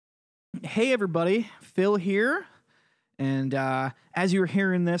Hey everybody, Phil here, and as you're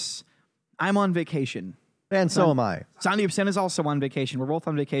hearing this, I'm on vacation. And so am I. Sandip is also on vacation. We're both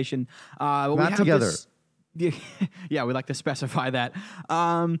on vacation. Not together. Yeah, we like to specify that.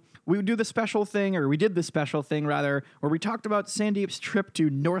 We do the special thing, or we did the special thing, rather, where we talked about Sandip's trip to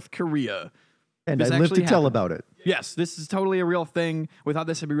North Korea. And I live to tell about it. Yes, this is totally a real thing. We thought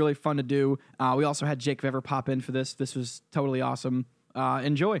this would be really fun to do. We also had Jake Vevera pop in for this. This was totally awesome.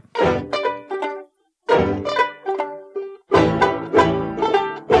 Enjoy.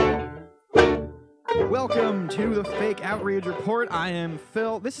 Welcome to the Fake Outrage Report. I am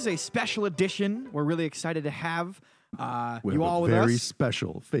Phil. This is a special edition. We're really excited to have you all with us. Very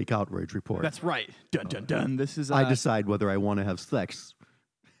special Fake Outrage Report. That's right. Dun dun dun. This is. I decide whether I want to have sex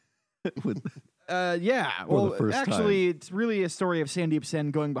with. Yeah. For the first actually, time. it's really a story of Sandip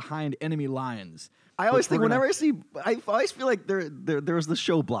Sen going behind enemy lines. I always think whenever I always feel like there was the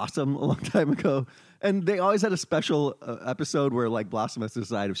show Blossom a long time ago, and they always had a special episode where like Blossom has to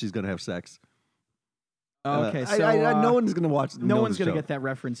decide if she's going to have sex. Okay, so no one's going to watch. No one's going to get that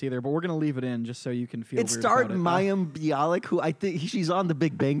reference either, but we're going to leave it in just so you can feel. It starred Mayim Bialik, who I think she's on The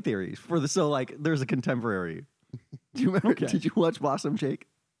Big Bang Theory there's a contemporary. Do you remember? Okay. Did you watch Blossom, Jake?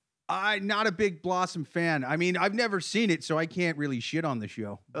 I'm not a big Blossom fan. I mean, I've never seen it, so I can't really shit on the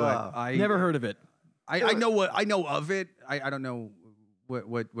show. But I never heard of it. I know of it. I don't know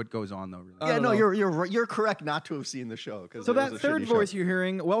what goes on though. Really. Yeah, no, you're correct not to have seen the show. So that third voice you're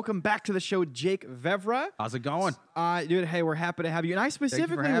hearing, welcome back to the show, Jake Vevera. How's it going? Dude, hey, we're happy to have you. And I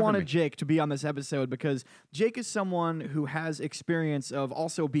specifically wanted Jake to be on this episode because Jake is someone who has experience of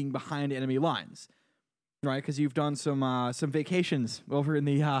also being behind enemy lines. Right, because you've done some vacations over in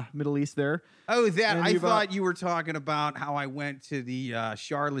the Middle East there. Oh, that I thought you were talking about how I went to the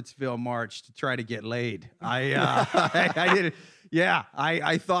Charlottesville March to try to get laid. I did. Yeah,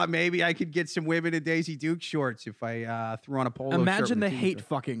 I thought maybe I could get some women in Daisy Duke shorts if I threw on a polo shirt. Imagine the hate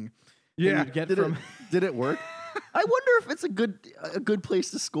fucking. Yeah, get did it work? I wonder if it's a good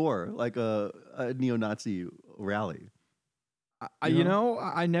place to score like a neo-Nazi rally.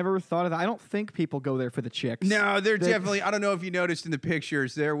 I never thought of that. I don't think people go there for the chicks. No, they're definitely. I don't know if you noticed in the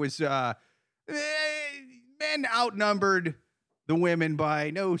pictures, there was men outnumbered the women by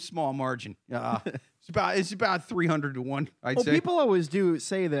no small margin. It's about 300 to 1. I'd say. People always do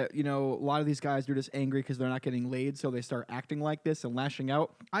say that a lot of these guys are just angry because they're not getting laid, so they start acting like this and lashing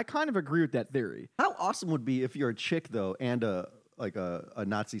out. I kind of agree with that theory. How awesome would it be if you're a chick though and a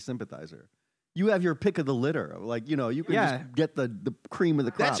Nazi sympathizer? You have your pick of the litter. You can just get the cream of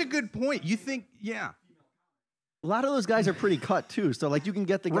the crop. That's a good point. You think, yeah. A lot of those guys are pretty cut, too. So, you can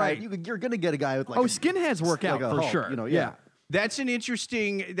get the guy. Right. You're going to get a guy with, skinheads work out for Hulk, sure. Yeah. That's an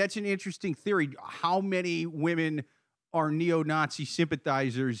interesting theory. How many women are neo-Nazi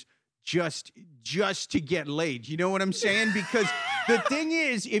sympathizers just to get laid? You know what I'm saying? Because the thing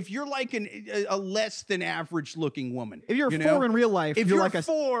is, if you're like a less than average looking woman, if you're four in real life, if you're like a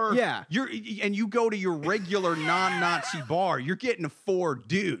four, and you go to your regular non-Nazi bar, you're getting a 4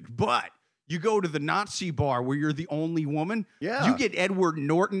 dude. But you go to the Nazi bar where you're the only woman, you get Edward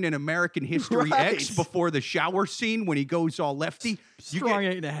Norton in American History X before the shower scene when he goes all lefty. Strong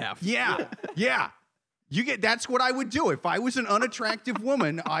 8.5. Yeah. That's what I would do if I was an unattractive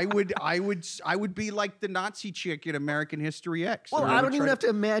woman. I would be like the Nazi chick in American History X. Well, I don't even have to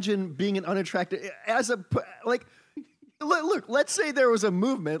imagine being an unattractive Look, let's say there was a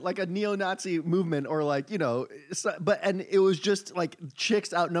movement, like a neo-Nazi movement, or and it was just like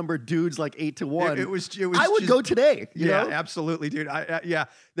chicks outnumbered dudes like 8 to 1. It was. I would go today. You know? Absolutely, dude.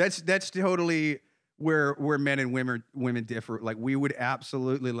 That's totally where men and women differ. Like we would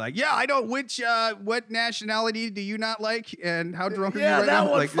absolutely I don't. What nationality do you not like? And how drunk are you right now?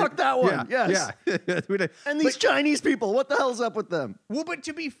 That one. Fuck that one. Yes. Yeah. And these Chinese people, what the hell's up with them? Well, but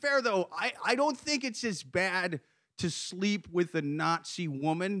to be fair though, I don't think it's as bad to sleep with a Nazi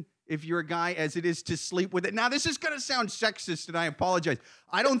woman if you're a guy as it is to sleep with it. Now, this is going to sound sexist, and I apologize.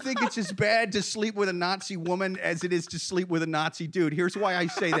 I don't think it's as bad to sleep with a Nazi woman as it is to sleep with a Nazi dude. Here's why I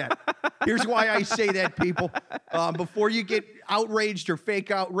say that. People. Before you get outraged or fake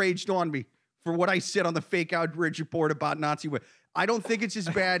outraged on me for what I said on the Fake Outrage Report about Nazi women. I don't think it's as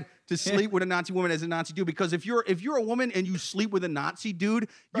bad to sleep with a Nazi woman as a Nazi dude, because if you're a woman and you sleep with a Nazi dude,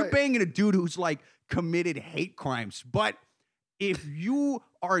 you're banging a dude who's committed hate crimes. But if you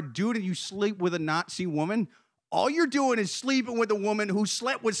are a dude and you sleep with a Nazi woman, all you're doing is sleeping with a woman who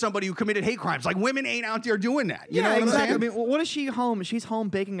slept with somebody who committed hate crimes. Like, women ain't out there doing that. You know what I'm saying? I mean, what is she home? She's home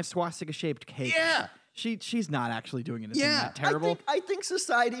baking a swastika-shaped cake. Yeah. she's not actually doing anything that terrible. I think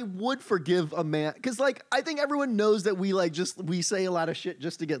society would forgive a man because, like, I think everyone knows that we say a lot of shit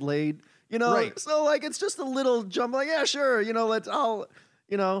just to get laid, you know. Right. So like, it's just a little jump. Like, yeah, sure, you know,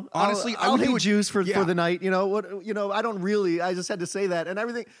 Honestly, I'll do hate it- Jews for the night. You know what? You know, I don't really. I just had to say that and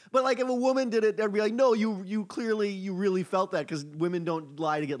everything. But like, if a woman did it, they'd be like, no, you clearly you really felt that because women don't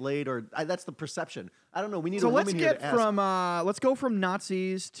lie to get laid, or that's the perception. I don't know. We need a woman here to ask. Let's go from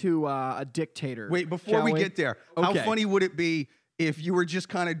Nazis to a dictator. Wait, before shall we get there, how Okay. funny would it be if you were just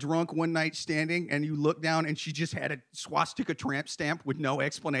kind of drunk one night standing and you look down and she just had a swastika tramp stamp with no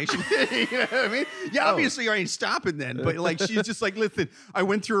explanation? You know what I mean? Yeah, obviously I ain't stopping then, but like she's just like, listen, I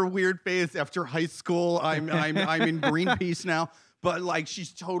went through a weird phase after high school. I'm in Greenpeace now. But like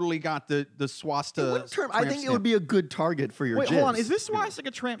she's totally got the swastika. I think it would be a good target for your. Wait, jizz. hold on. Is this swastika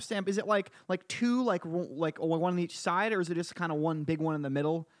tramp stamp? Is it like two like one on each side, or is it just kind of one big one in the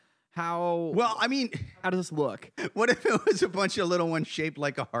middle? How? Well, I mean, how does this look? What if it was a bunch of little ones shaped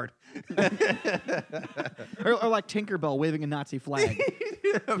like a heart? or like Tinkerbell waving a Nazi flag.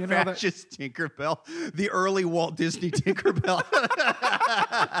 Fascist Tinkerbell, the early Walt Disney Tinkerbell.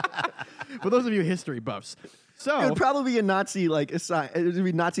 For those of you history buffs. So it would probably be a Nazi it would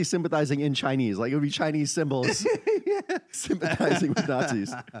be Nazi sympathizing in Chinese. Like it would be Chinese symbols sympathizing with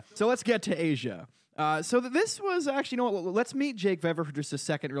Nazis. So let's get to Asia. So this was actually, you know what, let's meet Jake Vevera for just a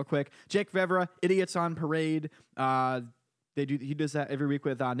second real quick. Jake Vevera, Idiots on Parade. He does that every week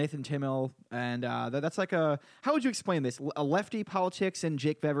with Nathan Timmel, and that's like how would you explain this? A lefty politics and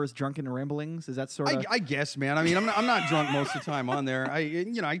Jake Vevera's drunken ramblings? Is that sort of? I guess, man. I mean, I'm not drunk most of the time on there.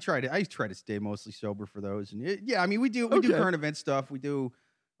 I try to stay mostly sober for those, and I mean, we do current event stuff. We do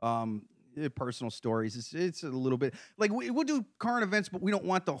personal stories. It's a little bit like we'll do current events, but we don't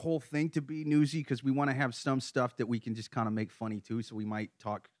want the whole thing to be newsy because we want to have some stuff that we can just kind of make funny too. So we might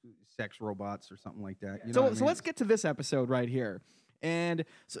talk sex robots or something like that. You know what I mean? So let's get to this episode right here. And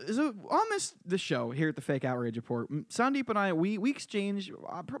so on this show here at the Fake Outrage Report, Sandip and I, we exchange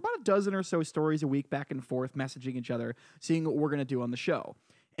about a dozen or so stories a week back and forth, messaging each other, seeing what we're going to do on the show.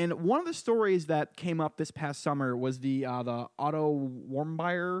 And one of the stories that came up this past summer was the Otto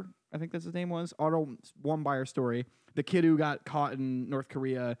Warmbier, I think that's his name was, Otto Warmbier story. The kid who got caught in North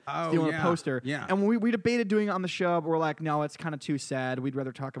Korea stealing a poster. Yeah. And when we debated doing it on the show, but we're like, no, it's kind of too sad. We'd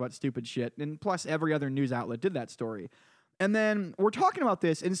rather talk about stupid shit. And plus, every other news outlet did that story. And then we're talking about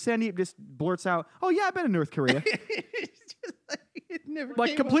this, and Sandip just blurts out, "Oh yeah, I've been in North Korea." It never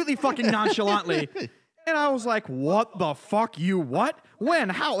like completely fucking nonchalantly. And I was like, "What the fuck? You what? When?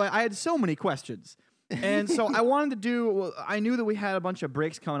 How?" I had so many questions. And so I knew that we had a bunch of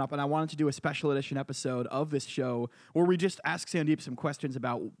breaks coming up, and I wanted to do a special edition episode of this show where we just ask Sandip some questions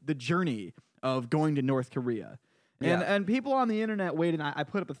about the journey of going to North Korea. And people on the internet waited. I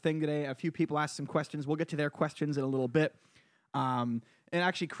put up a thing today. A few people asked some questions. We'll get to their questions in a little bit. And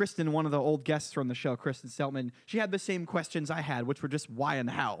actually, Kristen, one of the old guests from the show, Kristen Seltman, she had the same questions I had, which were just why and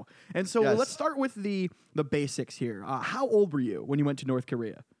how. And so let's start with the basics here. How old were you when you went to North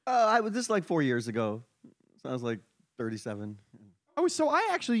Korea? I was just like 4 years ago. So I was like 37. Oh, so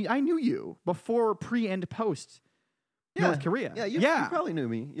I knew you before, pre, and post North Korea. Yeah, you probably knew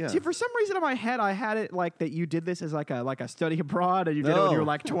me. Yeah. See, for some reason in my head, I had it like that you did this as like a study abroad, and you did it when you were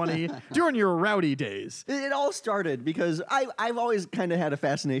like 20 during your rowdy days. It all started because I've always kind of had a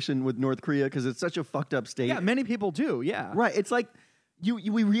fascination with North Korea because it's such a fucked up state. Yeah, many people do. Yeah, right. It's like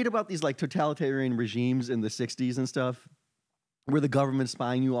we read about these like totalitarian regimes in the 60s and stuff, where the government's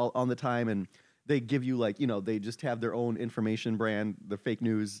spying you all the time, and they give you like they just have their own information brand, the fake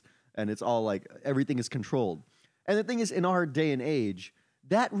news, and it's all like everything is controlled. And the thing is, in our day and age,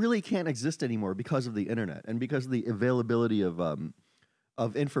 that really can't exist anymore because of the internet and because of the availability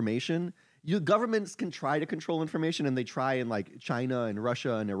of information. Governments can try to control information, and they try in like China and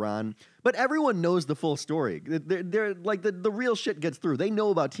Russia and Iran, but everyone knows the full story. They're like the real shit gets through. They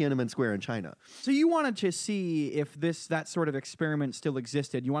know about Tiananmen Square in China. So you wanted to see if that sort of experiment still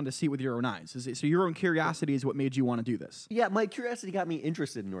existed. You wanted to see it with your own eyes. So your own curiosity is what made you want to do this. Yeah, my curiosity got me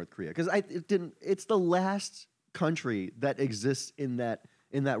interested in North Korea because it's the last country that exists in that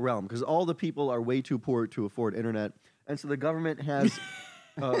realm because all the people are way too poor to afford internet, and so the government has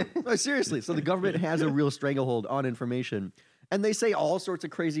no, seriously, so the government has a real stranglehold on information, and they say all sorts of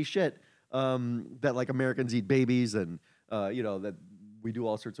crazy shit that like Americans eat babies and that we do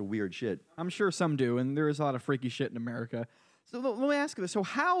all sorts of weird shit. I'm sure some do, and there is a lot of freaky shit in America. So let me ask you this: so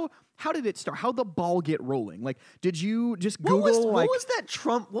how did it start? How'd the ball get rolling? Like, did you just Google? What was that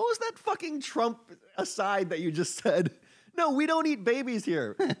Trump? What was that fucking Trump aside that you just said? No, we don't eat babies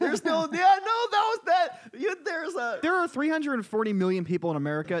here. There's no. Yeah, no, There are 340 million people in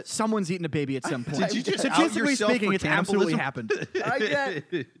America. Someone's eaten a baby at some point. Did you just out Statistically yourself speaking, for it's absolutely cannibalism? happened. I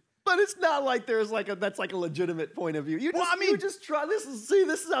get. But it's not like that's like a legitimate point of view. You just try this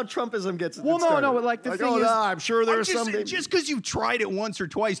is how Trumpism gets. Well, no, but like the thing is, I'm sure there's some. Just because you've tried it once or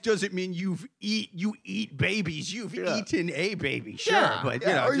twice doesn't mean you eat babies. You've eaten a baby, sure, but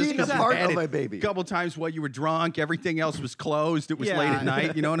or just eating a 'cause you part had of it a baby. a couple times while you were drunk, everything else was closed. It was late at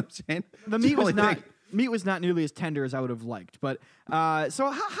night. You know what I'm saying? the meat was not. Meat was not nearly as tender as I would have liked. But so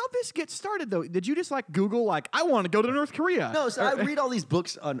how this get started though? Did you just like Google like I want to go to North Korea? No, so I read all these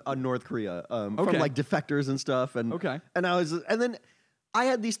books on North Korea from like defectors and stuff, and then I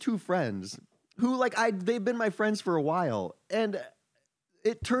had these two friends who they've been my friends for a while, and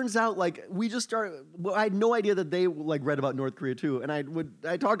it turns out like we just started. Well, I had no idea that they like read about North Korea too, and I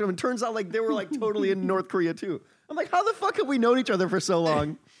talked to them, and it turns out like they were like totally in North Korea too. I'm like, how the fuck have we known each other for so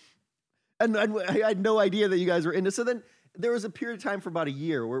long? And I had no idea that you guys were into. So then there was a period of time for about a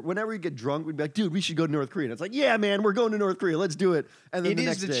year where whenever we get drunk, we'd be like, dude, we should go to North Korea. And it's like, yeah, man, we're going to North Korea. Let's do it. And then it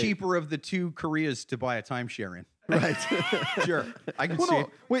is the cheaper of the two Koreas to buy a timeshare in. Right. Sure. I can see it.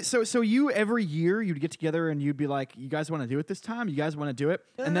 Wait, so you every year you'd get together and you'd be like, you guys want to do it this time? You guys want to do it?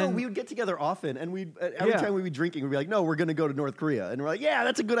 And then we would get together often, and every time we'd be drinking, we'd be like, no, we're going to go to North Korea. And we're like, yeah,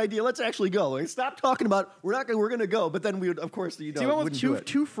 that's a good idea. Let's actually go. And stop talking about we're going to go. But then we would, of course, so you went with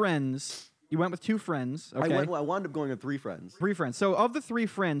two friends. You went with two friends. Okay. I wound up going with three friends. Three friends. So of the three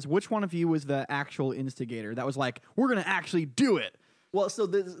friends, which one of you was the actual instigator that was like, we're going to actually do it? Well, so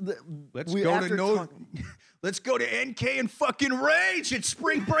let's go to NK and fucking rage. It's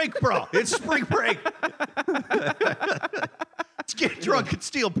spring break, bro. It's spring break. Let's get drunk and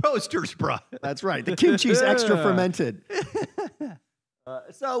steal posters, bro. That's right. The kimchi's extra fermented.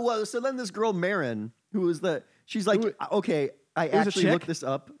 So then this girl, Marin, she's like, okay, I actually looked this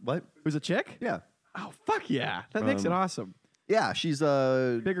up. What? It was a chick? Yeah. Oh, fuck yeah. That makes it awesome. Yeah, she's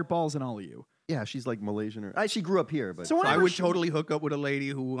bigger balls than all of you. Yeah, she's like Malaysian. She grew up here, but so I would totally hook up with a lady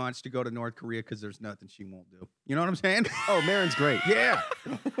who wants to go to North Korea because there's nothing she won't do. You know what I'm saying? Oh, Marin's great. Yeah.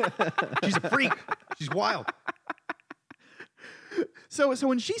 She's a freak. She's wild. So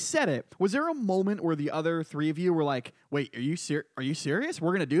when she said it, was there a moment where the other three of you were like, wait, are you serious?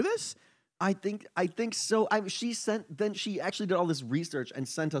 We're going to do this? I think so. She actually did all this research and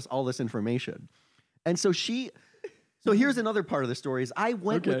sent us all this information. And so here's another part of the story is I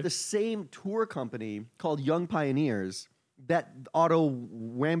went with the same tour company called Young Pioneers that Otto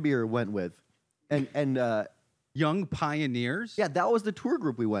Wambier went with. And Young Pioneers? Yeah, that was the tour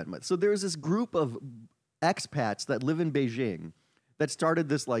group we went with. So there's this group of expats that live in Beijing that started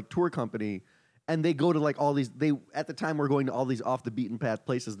this like tour company. And they go to like all these. At the time were going to all these off the beaten path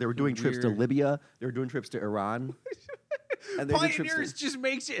places. They were doing trips to Libya. They were doing trips to Iran. And Pioneers just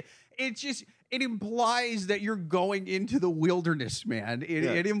makes it. It implies that you're going into the wilderness, man.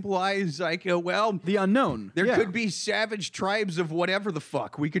 It implies like, the unknown. There could be savage tribes of whatever the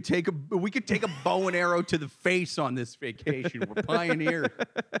fuck. We could take a bow and arrow to the face on this vacation. We're pioneers.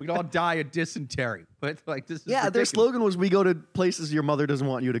 We'd all die of dysentery. But like this is ridiculous. Their slogan was, "We go to places your mother doesn't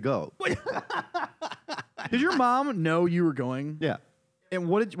want you to go." Did your mom know you were going? Yeah. And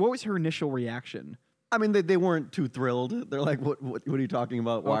what was her initial reaction? I mean, they weren't too thrilled. They're like, what are you talking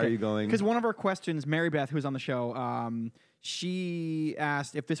about? Why are you going? Because one of our questions, Mary Beth, who was on the show, she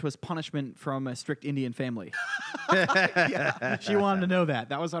asked if this was punishment from a strict Indian family. She wanted to know that.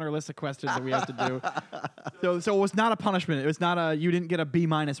 That was on our list of questions that we have to do. So it was not a punishment. It was not you didn't get a B-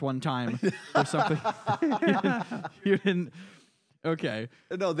 one time or something. You didn't. Okay.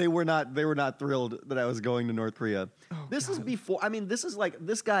 No, they were not thrilled that I was going to North Korea. This is before. I mean, this is like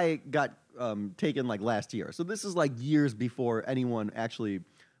this guy got taken like last year. So this is like years before anyone actually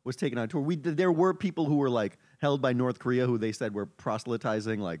was taken on tour. There were people who were like held by North Korea who they said were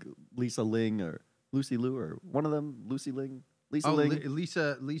proselytizing, like Lisa Ling or Lucy Liu or one of them, Lucy Ling, Lisa Ling,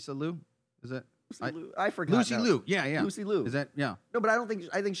 Lisa Liu. Is that? I forgot. Lucy Liu. Yeah. Lucy Liu. Is that? Yeah. No, but I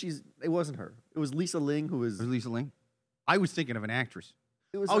think it wasn't her. It was Lisa Ling who was. It was Lisa Ling. I was thinking of an actress.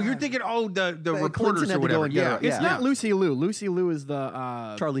 It was, you're thinking, the reporters or whatever. Yeah. It's not Lucy Liu. Lucy Liu is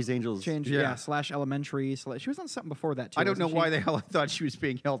the Charlie's Angels. / Elementary. She was on something before that too. I don't know why the hell I thought she was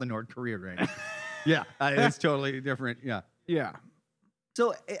being held in North Korea right now. Yeah, it's totally different. Yeah. Yeah.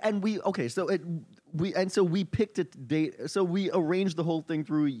 So we picked a date. So we arranged the whole thing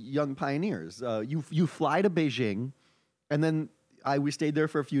through Young Pioneers. You fly to Beijing, and then we stayed there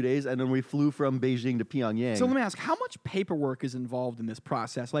for a few days, and then we flew from Beijing to Pyongyang. So let me ask, how much paperwork is involved in this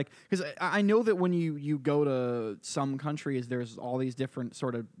process? Like, because I know that when you go to some countries, there's all these different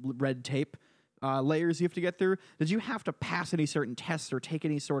sort of red tape. layers you have to get through. Did you have to pass any certain tests or take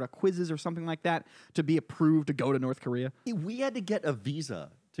any sort of quizzes or something like that to be approved to go to North Korea? We had to get a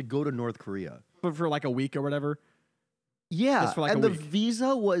visa to go to North Korea. For like a week or whatever? Yeah, Just for like and a the week.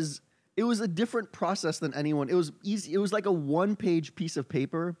 visa was a different process than anyone. It was easy. It was like a one-page piece of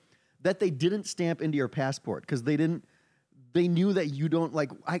paper that they didn't stamp into your passport because they knew that you don't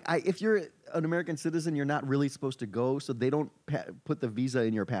like. If you're an American citizen, you're not really supposed to go, so they don't put the visa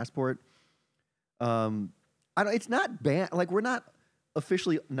in your passport. It's not banned. Like, we're not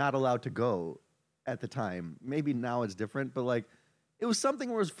officially not allowed to go at the time. Maybe now it's different, but like, it was something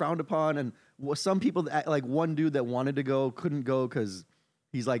where it was frowned upon, and some people, like one dude that wanted to go couldn't go because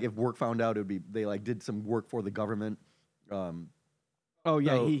he's like, if work found out, it would be they like did some work for the government. Oh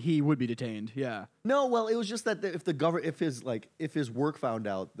yeah, so, he would be detained. Yeah. No, well, it was just that if his work found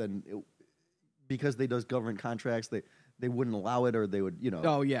out, then because they does government contracts, they wouldn't allow it, or they would,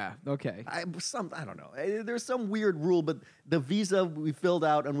 Oh yeah. Okay. I don't know. There's some weird rule, but the visa we filled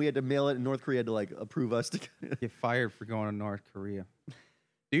out and we had to mail it, and North Korea had to like approve us to Get fired for going to North Korea.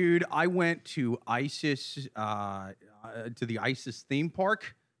 Dude, I went to ISIS, to the ISIS theme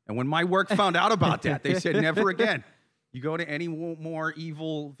park, and when my work found out about that, they said never again. You go to any more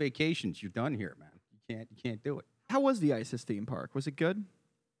evil vacations, you're done here, man. You can't do it. How was the ISIS theme park? Was it good?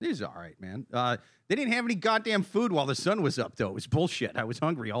 It was all right, man. They didn't have any goddamn food while the sun was up, though. It was bullshit. I was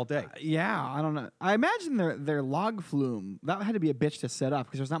hungry all day. Yeah, I don't know. I imagine their log flume, that had to be a bitch to set up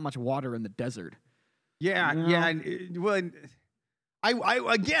because there's not much water in the desert. Yeah, You know? yeah. Well,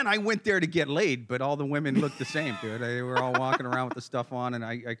 I went there to get laid, but all the women looked the same, dude. They were all walking around with the stuff on, and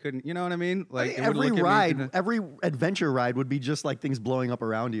I couldn't. You know what I mean? Like they would every look at me ride, and- every adventure ride would be just like things blowing up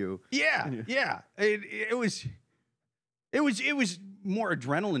around you. Yeah. It was more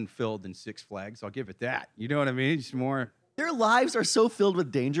adrenaline filled than Six Flags. I'll give it that. You know what I mean? It's more. Their lives are so filled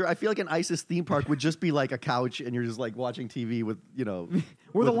with danger. I feel like an ISIS theme park would just be like a couch, and you're just like watching TV with Were the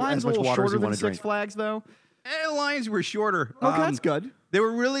with lines as a much little water as shorter you than wanna Six drink. Flags, though? The lines were shorter. Okay, that's good. They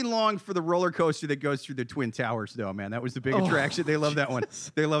were really long for the roller coaster that goes through the Twin Towers, though, man. That was the big attraction. They love that one.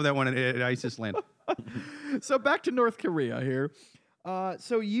 They love that one at ISIS Land. So back to North Korea here.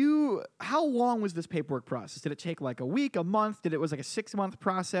 How long was this paperwork process? Did it take like a week, a month? Was like a 6-month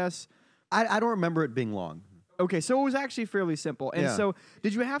process? I don't remember it being long. Okay, so it was actually fairly simple. And Yeah. so,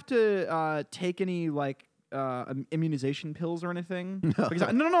 did you have to take any like immunization pills or anything? No. Because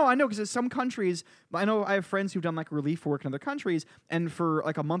I know because some countries, I know I have friends who've done like relief work in other countries, and for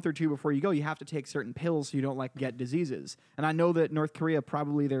like a month or two before you go, you have to take certain pills so you don't like get diseases. And I know that North Korea,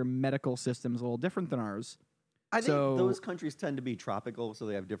 probably their medical system's a little different than ours. I think So- those countries tend to be tropical, so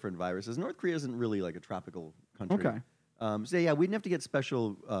they have different viruses. North Korea isn't really like a tropical country. Okay. So yeah, we didn't have to get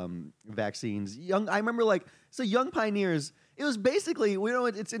special vaccines. I remember Young Pioneers. It was basically,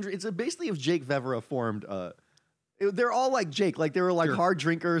 it's basically if Jake Vevera formed. They're all like Jake, like they were like hard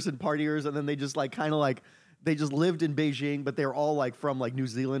drinkers and partiers, and then they just like kind of like they just lived in Beijing, but they're all like from like New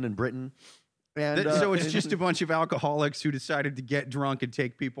Zealand and Britain. And So it's just a bunch of alcoholics who decided to get drunk and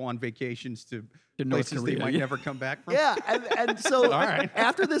take people on vacations to North places Korea, they might yeah. never come back from. yeah, and so All right.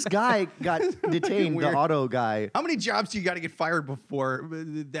 after this guy got detained, the Weird. auto guy. How many jobs do you got to get fired before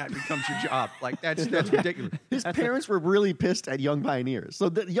that becomes your job? Like that's ridiculous. His parents were really pissed at Young Pioneers. So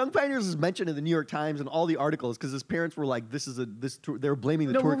the Young Pioneers is mentioned in the New York Times and all the articles because his parents were like, they were blaming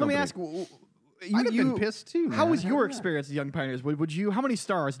the No, tour well, let company. me ask. I'd have been pissed too. How man. was your experience with Young Pioneers? Would you? How many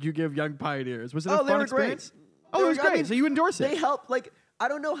stars did you give Young Pioneers? Was it a Oh, they fun were experience? great. Oh, They it was were- I great. mean, So you endorse it? They helped. Like, I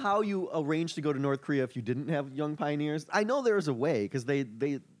don't know how you arranged to go to North Korea if you didn't have Young Pioneers. I know there was a way because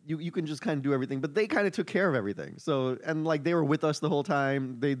you can just kind of do everything, but they kind of took care of everything. So and like they were with us the whole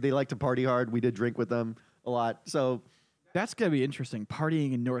time. They like to party hard. We did drink with them a lot. So That's gonna be interesting.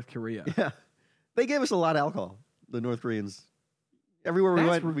 Partying in North Korea. yeah, they gave us a lot of alcohol. The North Koreans. Everywhere we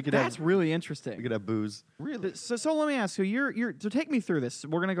went, we could That's have really interesting. we could have booze. Really? So let me ask. So so take me through this.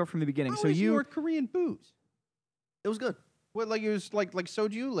 We're gonna go from the beginning. How So is you North Korean booze? It was good. What, like it was like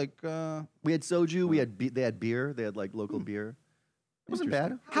soju, like We had soju. They had beer. They had like local beer. It wasn't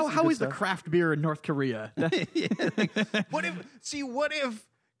bad. how is the craft beer in North Korea? what if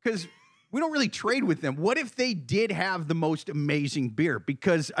because we don't really trade with them. What if they did have the most amazing beer?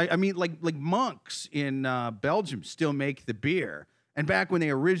 Because I mean, like Monks in Belgium still make the beer. And back when they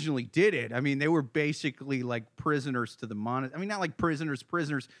originally did it, I mean, they were basically like prisoners to the monastery. I mean, not like prisoners,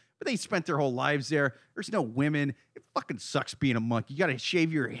 but they spent their whole lives there. There's no women. It fucking sucks being a monk. You got to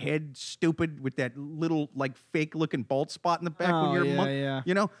shave your head, stupid, with that little like fake-looking bald spot in the back when you're a monk. Yeah.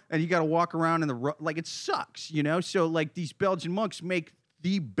 You know, and you got to walk around in the like it sucks. You know, so like these Belgian monks make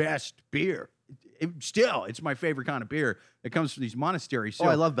the best beer. it's my favorite kind of beer. It comes from these monasteries. So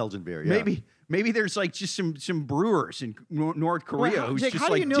I love Belgian beer. Yeah. Maybe there's like just some brewers in North Korea who's Jake, just how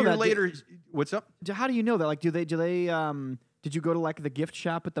do like you know that? later. What's up? How do you know that? Like, do they did you go to like the gift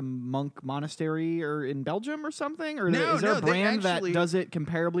shop at the monk monastery or in Belgium or something? Or No, is there a brand that actually does it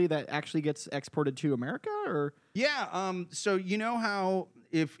comparably that actually gets exported to America? Or yeah. So you know how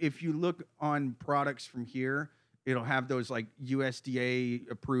if you look on products from here, it'll have those like USDA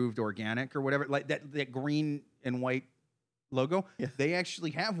approved organic or whatever, like that green and white logo. Yeah. They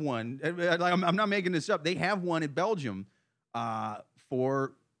actually have one. I'm not making this up. They have one in Belgium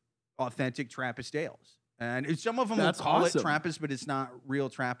for authentic Trappist ales. And some of them will call it Trappist, but it's not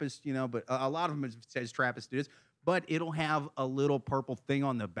real Trappist, you know. But a lot of them it says Trappist it is. But it'll have a little purple thing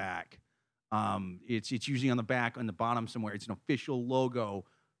on the back. It's usually on the back, on the bottom somewhere. It's an official logo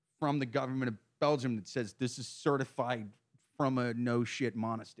from the government of Belgium that says this is certified from a no-shit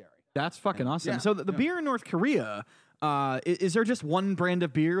monastery. That's fucking awesome. Yeah, So the beer in North Korea, is there just one brand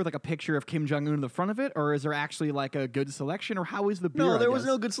of beer with like a picture of Kim Jong-un on the front of it? Or is there actually like a good selection? Or how is the beer? No, there was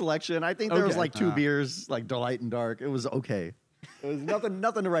no good selection. I think there was like 2 beers, like Delight and Dark. It was okay. It was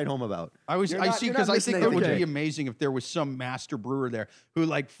nothing to write home about. I see, because I think it would be amazing if there was some master brewer there who,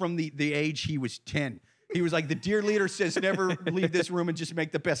 like, from the age he was 10, he was like, the dear leader says never leave this room and just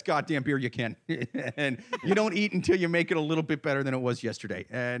make the best goddamn beer you can. And you don't eat until you make it a little bit better than it was yesterday.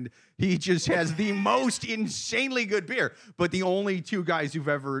 And he just has the most insanely good beer. But the only 2 guys who've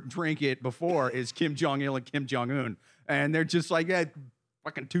ever drank it before is Kim Jong-il and Kim Jong-un. And they're just like, yeah,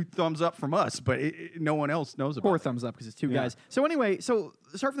 fucking 2 thumbs up from us, but no one else knows about it. 4 thumbs up because it's 2 guys. So anyway, start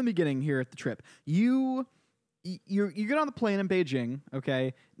from the beginning here at the trip. You get on the plane in Beijing,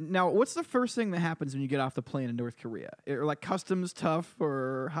 okay? Now, what's the first thing that happens when you get off the plane in North Korea? Or like customs tough,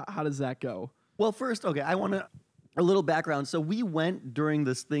 or how does that go? Well, first, okay, I want a little background. So we went during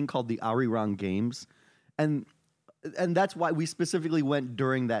this thing called the Arirang Games, and that's why we specifically went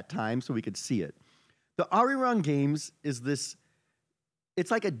during that time so we could see it. The Arirang Games is this.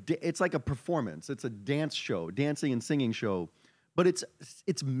 It's like a performance. It's a dance show, dancing and singing show. But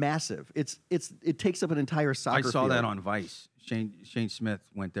it's massive. It takes up an entire soccer field. I saw that on Vice. Shane Smith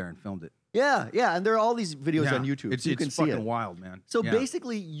went there and filmed it. Yeah, and there are all these videos on YouTube. It's, so you can see it. It's fucking wild, man. So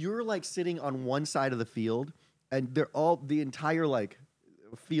basically, you're like sitting on one side of the field, and the entire like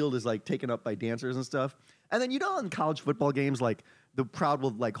field is like taken up by dancers and stuff. And then in college football games, like the crowd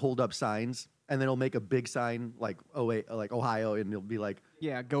will like hold up signs, and then it'll make a big sign like Ohio, and it'll be like,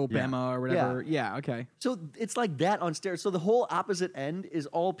 yeah, go Bama or whatever. Yeah, okay. So it's like that on stairs. So the whole opposite end is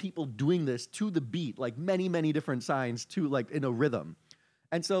all people doing this to the beat, like many, many different signs to like in a rhythm.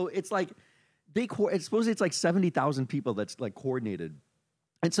 And so it's like supposedly it's like 70,000 people that's like coordinated.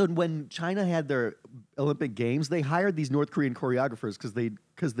 And so when China had their Olympic Games, they hired these North Korean choreographers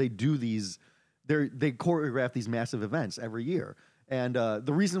because they do these, they choreograph these massive events every year. And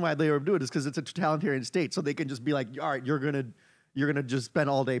the reason why they were doing it is because it's a totalitarian state, so they can just be like, all right, you're gonna just spend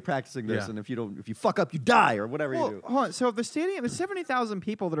all day practicing this, and if you fuck up, you die or whatever you do. Hold on. So if the stadium, the 70,000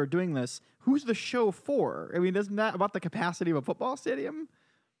 people that are doing this, who's the show for? I mean, isn't that about the capacity of a football stadium?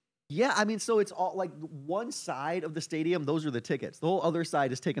 Yeah, I mean, so it's all like one side of the stadium, those are the tickets. The whole other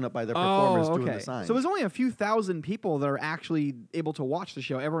side is taken up by their performers doing the signs. So there's only a few thousand people that are actually able to watch the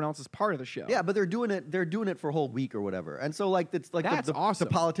show. Everyone else is part of the show. Yeah, but they're doing it for a whole week or whatever. And so like it's like that's awesome.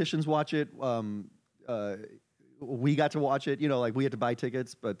 The politicians watch it. We got to watch it, like we had to buy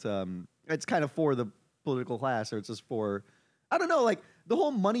tickets, but it's kind of for the political class, or it's just for, I don't know, like the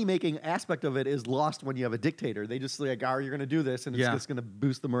whole money-making aspect of it is lost when you have a dictator. They just like, you're going to do this, and it's just going to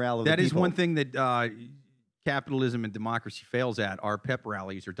boost the morale of the people. That is one thing that capitalism and democracy fails at. Our pep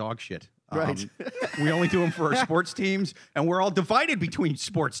rallies are dog shit. Right. We only do them for our sports teams, and we're all divided between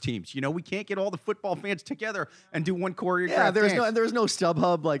sports teams. We can't get all the football fans together and do one choreographed dance. There's no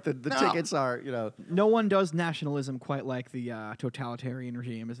StubHub, like the tickets are, No one does nationalism quite like the totalitarian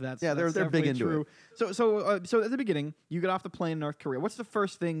regime. They're big into it. So at the beginning, you get off the plane in North Korea. What's the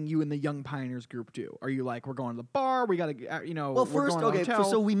first thing you and the Young Pioneers group do? Are you like, we're going to the bar, we got to, Well, first, we're going to the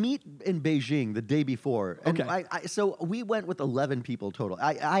hotel? So we meet in Beijing the day before. And okay. So we went with 11 people total.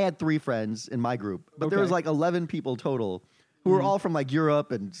 I had 3 friends in my group, but there was like 11 people total who were all from like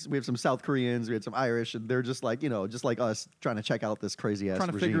Europe, and we have some South Koreans, we had some Irish, and they're just like, just like us trying to check out this crazy ass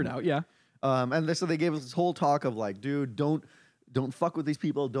regime. Figure it out, yeah. So they gave us this whole talk of like, dude, don't fuck with these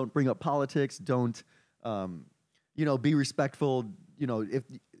people, don't bring up politics, don't, be respectful.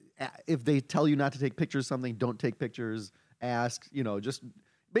 If they tell you not to take pictures of something, don't take pictures. Ask, just.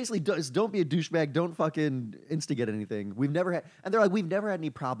 Basically, don't be a douchebag. Don't fucking instigate anything. We've never had any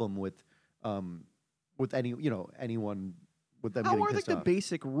problem with anyone with them How getting are pissed the off.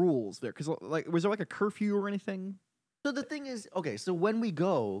 basic rules there? Because was there like a curfew or anything? So the thing is, okay, so when we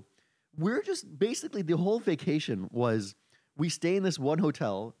go, we're just basically the whole vacation was we stay in this one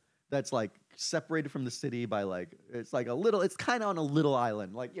hotel that's like separated from the city by like it's kind of on a little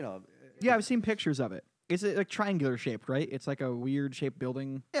island, like Yeah, I've seen pictures of it. It's like triangular shaped, right? It's like a weird shaped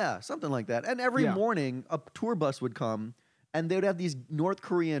building. Yeah, something like that. And every morning, a tour bus would come, and they would have these North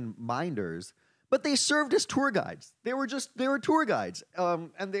Korean minders, but they served as tour guides. They were tour guides,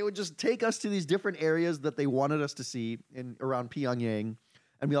 and they would just take us to these different areas that they wanted us to see around Pyongyang,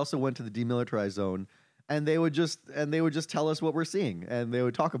 and we also went to the demilitarized zone. And they would just tell us what we're seeing, and they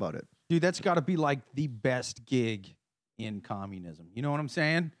would talk about it. Dude, that's got to be like the best gig in communism. You know what I'm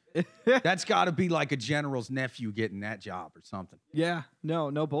saying? That's got to be like a general's nephew getting that job or something. Yeah,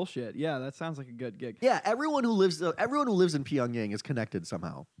 no bullshit. Yeah, that sounds like a good gig. Yeah, everyone who lives in Pyongyang is connected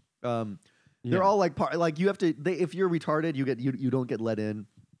somehow. They're all like you have to. If you're retarded, you don't get let in.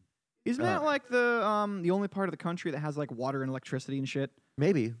 Isn't that like the only part of the country that has like water and electricity and shit?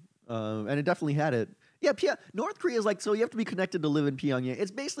 Maybe, and it definitely had it. Yeah, North Korea is like, so you have to be connected to live in Pyongyang. It's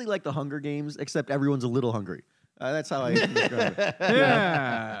basically like the Hunger Games, except everyone's a little hungry. That's how I describe it.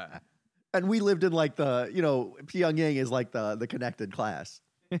 Yeah. And we lived in like Pyongyang is like the connected class.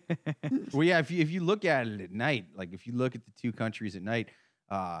 Well, yeah, if you look at it at night, like if you look at the two countries at night,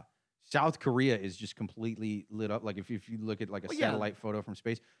 South Korea is just completely lit up. Like if you look at like a satellite photo from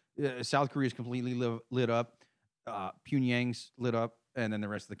space, South Korea is completely lit up. Pyongyang's lit up, and then the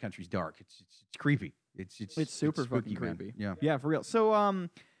rest of the country's dark. It's creepy. It's super spooky, fucking man. creepy. Yeah, for real. So,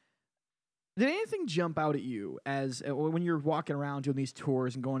 did anything jump out at you as when you're walking around doing these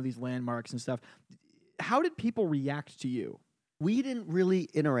tours and going to these landmarks and stuff? How did people react to you? We didn't really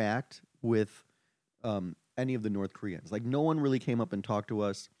interact with any of the North Koreans. Like no one really came up and talked to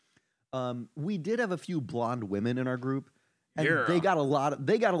us. We did have a few blonde women in our group, and they got a lot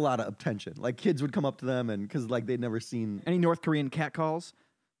of attention. Like kids would come up to them, and because like they'd never seen any North Korean catcalls.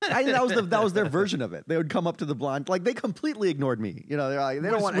 That was their version of it. They would come up to the blonde, like they completely ignored me. They're like,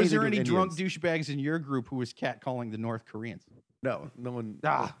 they don't want. Was there anything any to do with drunk Indians. douchebags in your group who was catcalling the North Koreans? No one.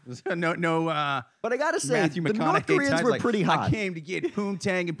 No. But I gotta say, Matthew the North McConaughey Koreans types were like, pretty hot. I came to get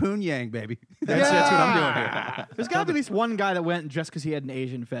poontang and poonyang, baby. That's what I'm doing here. There's got to be at least one guy that went just because he had an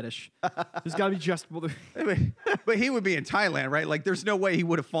Asian fetish. There's got to be just. But he would be in Thailand, right? Like, there's no way he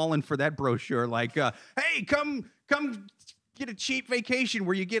would have fallen for that brochure. Like, hey, come get a cheap vacation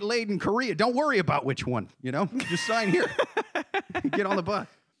where you get laid in Korea. Don't worry about which one, Just sign here. Get on the bus.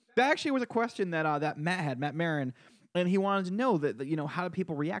 That actually was a question that Matt had, Matt Marin, and he wanted to know that how did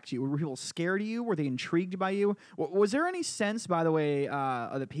people react to you? Were people scared of you? Were they intrigued by you? Was there any sense, by the way,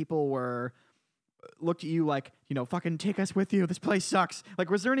 that people looked at you like, fucking take us with you. This place sucks.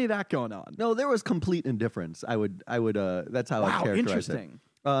 Like, was there any of that going on? No, there was complete indifference. I would. That's how I characterize interesting.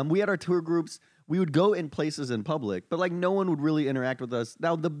 it. We had our tour groups. We would go in places in public, but like no one would really interact with us.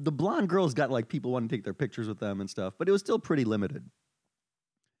 Now the blonde girls got like people wanting to take their pictures with them and stuff, but it was still pretty limited.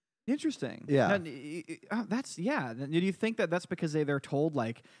 Interesting. Yeah. Do you think that's because they're told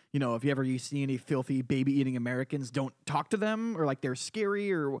like, if you see any filthy baby eating Americans, don't talk to them, or like they're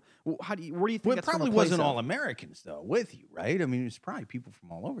scary, or where do you think? Well, it that's from probably a place wasn't of? all Americans though with you, right? I mean, it's probably people from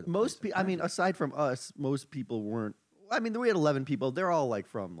all over the place. Aside from us, most people weren't. I mean, we had 11 people. They're all like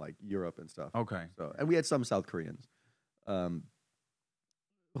from like Europe and stuff. Okay. So, and we had some South Koreans, we're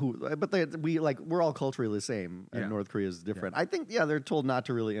all culturally the same, and North Korea is different. I think they're told not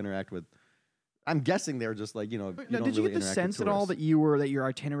to really interact with. I'm guessing they're just like Now, did you get the sense at all that your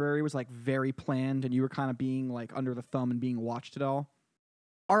itinerary was like very planned and you were kind of being like under the thumb and being watched at all?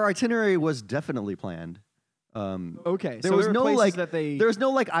 Our itinerary was definitely planned. Okay, there was no like there's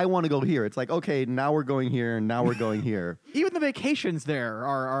no like I want to go here. It's like okay, now we're going here and now we're going here. Even the vacations there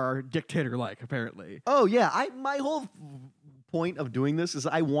are dictator like apparently. Oh yeah, my whole point of doing this is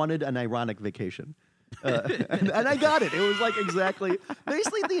I wanted an ironic vacation. And I got it. It was like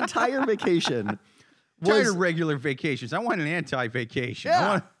basically the entire vacation. Tired of regular vacations. I want an anti-vacation.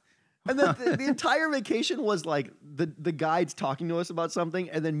 Yeah. And then the entire vacation was like the guides talking to us about something,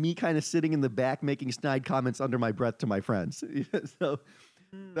 and then me kind of sitting in the back making snide comments under my breath to my friends. So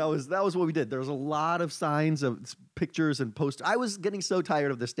that was what we did. There was a lot of signs of pictures and posters. I was getting so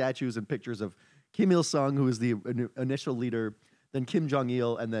tired of the statues and pictures of Kim Il Sung, who was the initial leader, then Kim Jong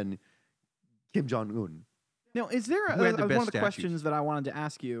Il, and then Kim Jong Un. Now, is there one of the questions that I wanted to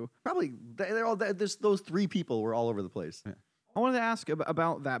ask you? Probably they're all those three people were all over the place. Yeah. I wanted to ask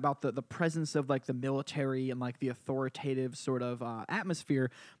about the presence of like the military and like the authoritative sort of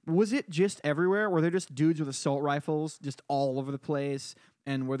atmosphere. Was it just everywhere? Were there just dudes with assault rifles just all over the place?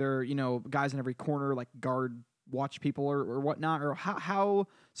 And were there guys in every corner like guard watch people or whatnot, or how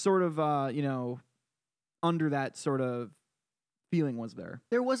sort of under that sort of feeling was there?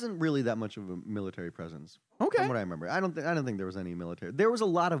 There wasn't really that much of a military presence. Okay. From what I remember, I don't think there was any military. There was a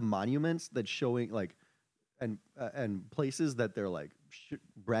lot of monuments that showing like, and places that they're like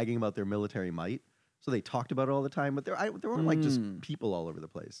bragging about their military might. So they talked about it all the time, but there weren't like just people all over the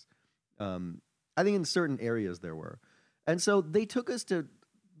place. I think in certain areas there were, and so they took us to.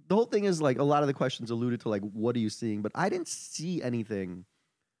 The whole thing is like a lot of the questions alluded to like, what are you seeing? But I didn't see anything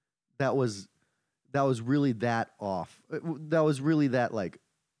that was really that off. That was really that like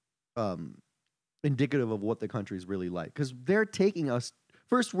indicative of what the country's really like, because they're taking us.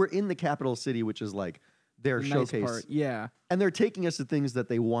 First, we're in the capital city, which is like their Nice showcase, part, yeah. and they're taking us to things that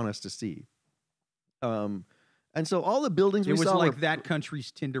they want us to see. And so all the buildings It we was saw like were that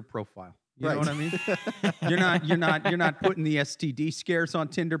country's Tinder profile. You Right. know what I mean? You're not putting the STD scares on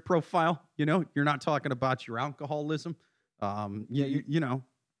Tinder profile. You know, you're not talking about your alcoholism. Your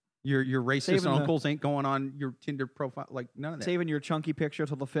racist Saving uncles ain't going on your Tinder profile. Like none of that. Saving your chunky picture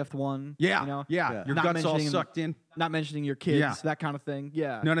till the 5th one. Yeah, you know? yeah. Your Not guts all mentioning- sucked in. Not mentioning your kids, Yeah. that kind of thing.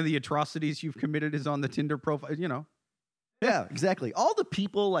 Yeah. None of the atrocities you've committed is on the Tinder profile. You know. Yeah, exactly. All the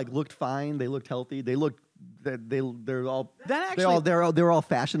people like looked fine. They looked healthy. They looked they're all That they're actually all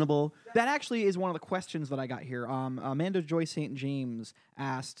fashionable. That actually is one of the questions that I got here. Amanda Joy St. James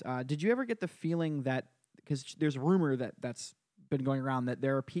asked, did you ever get the feeling that, because there's a rumor that's been going around, that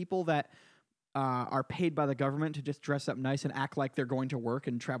there are people that are paid by the government to just dress up nice and act like they're going to work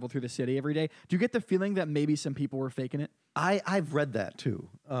and travel through the city every day. Do you get the feeling that maybe some people were faking it? I've read that too.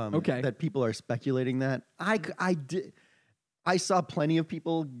 Okay. That people are speculating that. I saw plenty of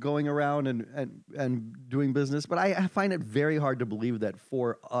people going around and doing business, but I find it very hard to believe that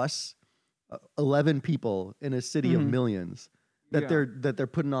for us, 11 people in a city of millions, that Yeah. they're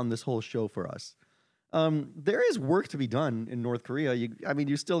putting on this whole show for us. There is work to be done in North Korea.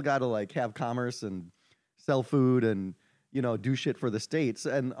 You still got to like have commerce and sell food and do shit for the states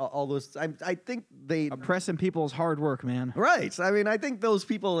and all those. I think they Oppressing people is hard work, man. right. I mean, I think those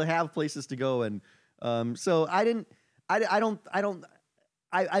people have places to go, and so I didn't.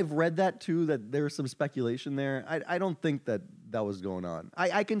 I've read that too, that there's some speculation there. I don't think that was going on.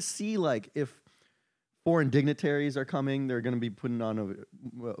 I can see like if foreign dignitaries are coming, they're going to be putting on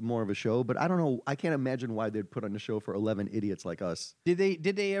more of a show. But I don't know. I can't imagine why they'd put on a show for 11 idiots like us. Did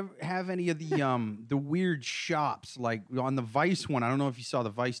they ever have any of the the weird shops like on the Vice one? I don't know if you saw the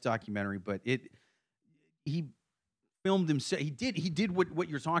Vice documentary, but he filmed himself. He did what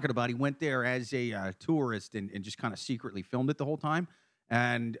you're talking about. He went there as a tourist and just kind of secretly filmed it the whole time.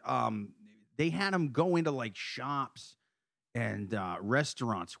 And they had him go into like shops and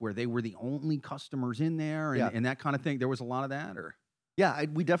restaurants where they were the only customers in there and that kind of thing. There was a lot of that, or yeah,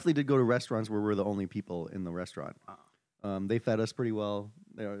 we definitely did go to restaurants where we're the only people in the restaurant. They fed us pretty well.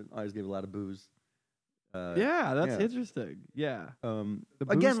 They always gave a lot of booze. Yeah, that's interesting. Yeah.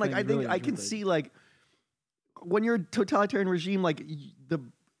 Again, like I think I can see like when you're a totalitarian regime, like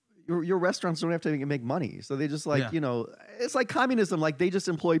your restaurants don't have to make money, so they just like it's like communism. Like they just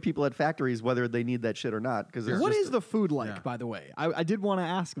employ people at factories whether they need that shit or not. Because what is the food like, by the way? I did want to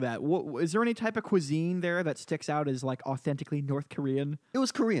ask that. Is there any type of cuisine there that sticks out as like authentically North Korean? It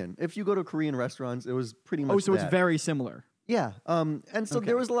was Korean. If you go to Korean restaurants, it was pretty much. Oh, so it's very similar. Yeah. And so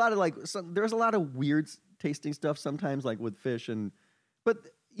there was a lot of there was a lot of weird tasting stuff sometimes, like with fish but.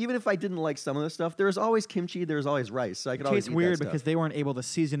 Even if I didn't like some of the stuff, there was always kimchi. There was always rice. So I could always eat weird that stuff. because they weren't able to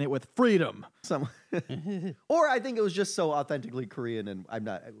season it with freedom. Or I think it was just so authentically Korean, and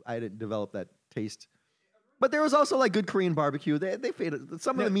I didn't develop that taste. But there was also like good Korean barbecue. They faded.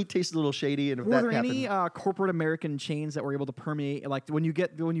 Some of the meat tasted a little shady. And if were that there happened, any corporate American chains that were able to permeate? Like when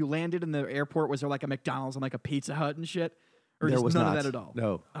you landed in the airport, was there like a McDonald's and like a Pizza Hut and shit, or there just was none not. of that at all?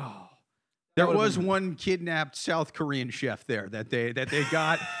 No. Oh. there was one kidnapped South Korean chef there that they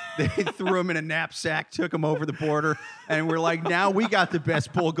got. They threw him in a knapsack, took him over the border, and we're like, now we got the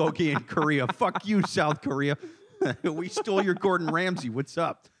best bulgogi in Korea. Fuck you, South Korea. We stole your Gordon Ramsay. What's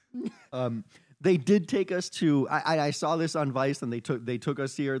up? They did take us to. I saw this on Vice, and they took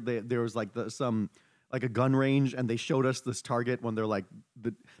us here. There was like a gun range, and they showed us this target when they're like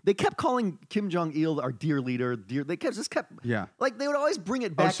they kept calling Kim Jong-il our dear leader. They kept like they would always bring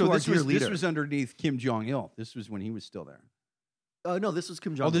it back to our dear leader. This was underneath Kim Jong-il. This was when he was still there. No, this was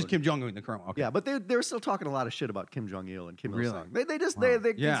Kim Jong-un. Oh, this is Kim Jong-un, the current. Okay. Yeah, but they're still talking a lot of shit about Kim Jong-il and Kim Il-sung. They just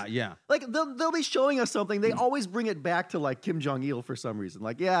yeah. Like they'll be showing us something. They always bring it back to like Kim Jong-il for some reason.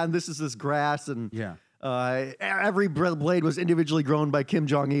 Like and this is this grass and Every blade was individually grown by Kim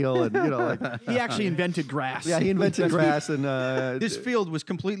Jong-il, and he actually invented grass. Yeah, he invented grass, and this field was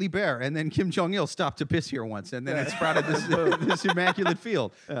completely bare, and then Kim Jong-il stopped to piss here once, and then it sprouted this immaculate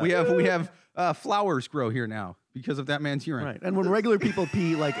field. We have flowers grow here now because of that man's urine. Right, and when regular people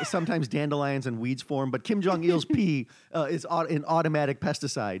pee, like sometimes dandelions and weeds form, but Kim Jong-il's pee is an automatic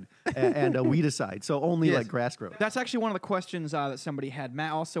pesticide and a weedicide, so only like grass grows. That's actually one of the questions that somebody had.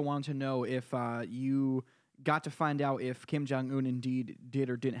 Matt also wanted to know if you got to find out if Kim Jong-un indeed did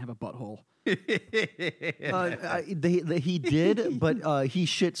or didn't have a butthole. He did, but he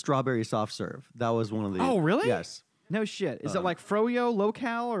shit strawberry soft serve. That was one of the. Oh, really? Yes. No shit. Is it like froyo,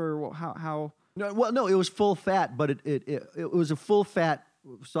 low-cal, or how? No, well, no, it was full fat, but it was a full fat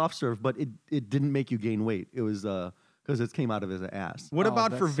soft serve, but it didn't make you gain weight. It was because it came out of his ass. What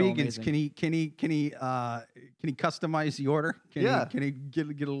about for so vegans? amazing. Can he customize the order? Can he get a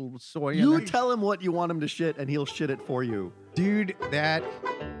little soy in You there? tell him what you want him to shit, and he'll shit it for you. Dude, that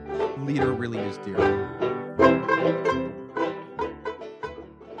leader really is dear.